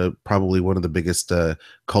biggest, probably one of the biggest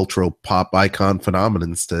cultural pop icon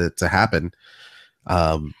phenomenons to happen.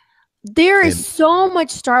 There is so much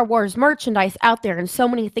Star Wars merchandise out there and so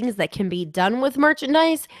many things that can be done with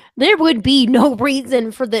merchandise. There would be no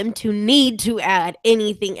reason for them to need to add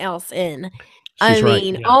anything else in. She's right.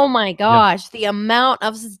 Yeah. Oh my gosh, the amount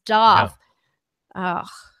of stuff. Yeah.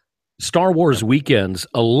 Star Wars weekends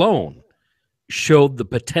alone showed the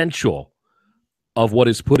potential of what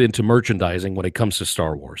is put into merchandising when it comes to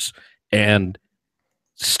Star Wars. And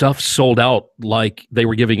stuff sold out like they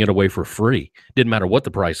were giving it away for free. Didn't matter what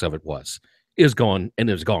the price of it was. It was gone, and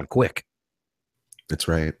it was gone quick. That's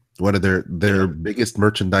right. One of their biggest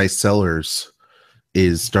merchandise sellers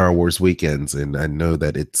is Star Wars weekends, and I know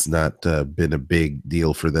that it's not been a big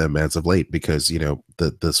deal for them as of late because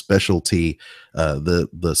the specialty, the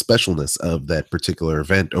specialness of that particular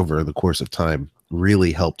event over the course of time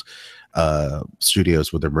really helped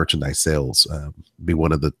studios with their merchandise sales be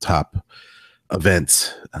one of the top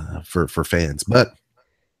events for fans. But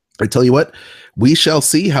I tell you what, we shall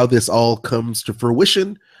see how this all comes to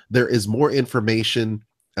fruition. There is more information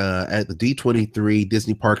at the D23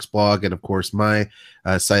 Disney Parks blog, and of course my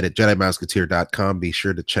site at JediMouseketeer.com. Be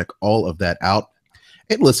sure to check all of that out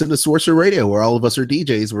and listen to Sorcerer Radio, where all of us are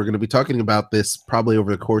DJs. We're going to be talking about this probably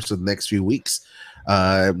over the course of the next few weeks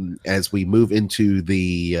as we move into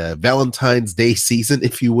the Valentine's Day season,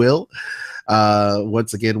 if you will.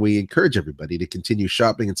 Once again, we encourage everybody to continue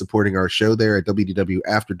shopping and supporting our show there at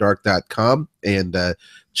WDWAfterdark.com and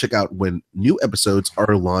check out when new episodes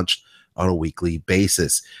are launched on a weekly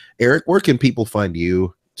basis. Eric, where can people find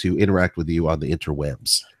you to interact with you on the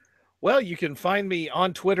interwebs? Well, you can find me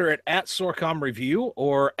on Twitter at Sorcom Review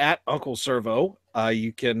or at Uncle Servo.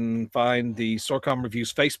 You can find the Sorcom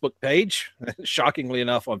Reviews Facebook page, shockingly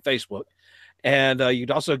enough, on Facebook. And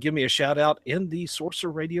you'd also give me a shout out in the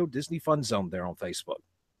Sorcerer Radio Disney Fun Zone there on Facebook.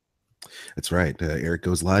 That's right. Eric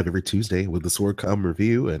goes live every Tuesday with the Sorcom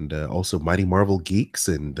Review and also Mighty Marvel Geeks.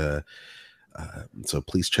 And so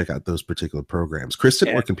please check out those particular programs.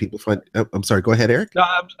 Kristen, where can people find? Oh, I'm sorry. Go ahead, Eric. No,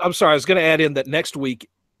 I'm sorry. I was going to add in that next week,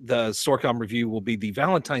 the Sorcom Review will be the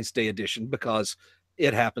Valentine's Day edition because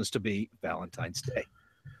it happens to be Valentine's Day.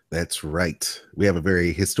 That's right. We have a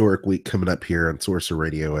very historic week coming up here on Sorcerer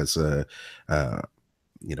Radio as we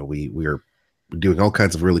are doing all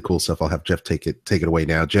kinds of really cool stuff. I'll have Jeff take it away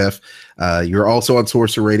now. Jeff, you're also on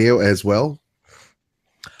Sorcerer Radio as well.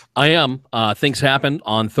 I am. Things happen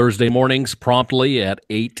on Thursday mornings promptly at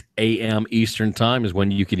 8 a.m. Eastern time is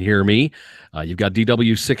when you can hear me. You've got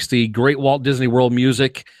DW60, great Walt Disney World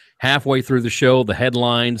music. Halfway through the show, the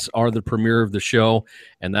headlines are the premiere of the show,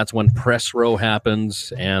 and that's when press row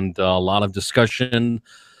happens and a lot of discussion,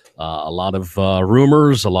 a lot of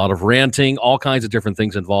rumors, a lot of ranting, all kinds of different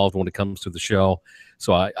things involved when it comes to the show.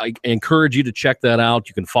 So I encourage you to check that out.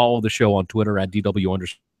 You can follow the show on Twitter at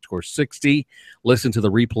DW_60. Listen to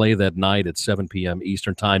the replay that night at 7 p.m.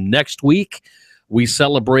 Eastern Time. Next week, we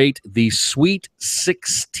celebrate the Sweet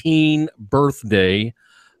 16 birthday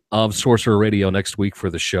of Sorcerer Radio next week for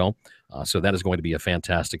the show. So that is going to be a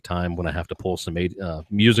fantastic time when I have to pull some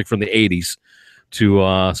music from the 80s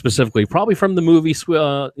to specifically probably from the movie,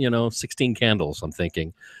 16 Candles, I'm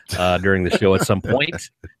thinking, during the show at some point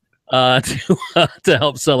to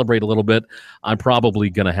help celebrate a little bit. I'm probably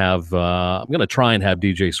going to have, I'm going to try and have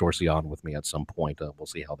DJ Sorcy on with me at some point. We'll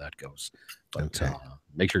see how that goes. But okay.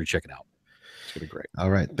 Make sure you check it out. It's going to be great. All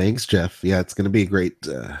right. Thanks, Jeff. Yeah, it's going to be a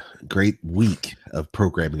great week of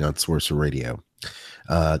programming on Sorcerer Radio.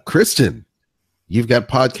 Kristen, you've got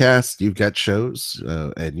podcasts, you've got shows,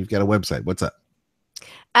 and you've got a website. What's up?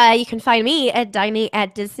 You can find me at Dining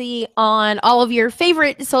at Disney on all of your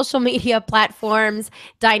favorite social media platforms.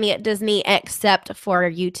 Dining at Disney, except for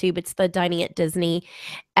YouTube. It's the Dining at Disney.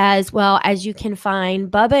 As well as you can find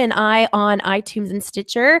Bubba and I on iTunes and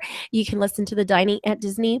Stitcher. You can listen to the Dining at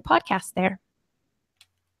Disney podcast there.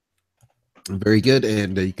 Very good.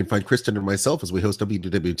 And you can find Kristen and myself as we host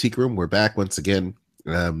WDW Teak Room. We're back once again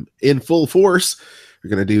in full force. We're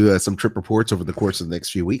going to do some trip reports over the course of the next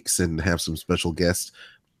few weeks and have some special guests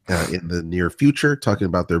in the near future talking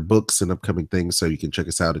about their books and upcoming things. So you can check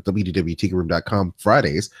us out at WDWTeakroom.com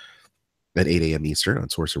Fridays at 8 a.m. Eastern on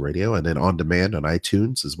Sorcerer Radio, and then on demand on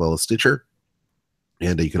iTunes as well as Stitcher.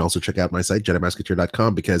 And you can also check out my site,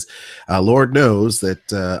 JediMouseketeer.com, because Lord knows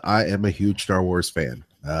that I am a huge Star Wars fan.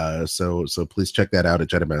 So please check that out at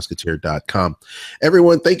JediMusketeer.com.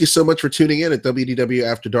 Everyone, thank you so much for tuning in at WDW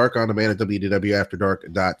After Dark on demand at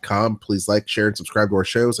WDWAfterDark.com. Please like, share, and subscribe to our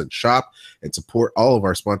shows and shop and support all of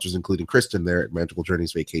our sponsors, including Kristen there at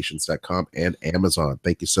MagicalJourneysVacations.com and Amazon.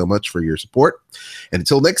 Thank you so much for your support. And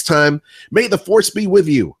until next time, may the force be with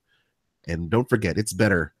you. And don't forget, it's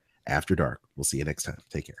better after dark. We'll see you next time.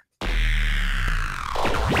 Take care.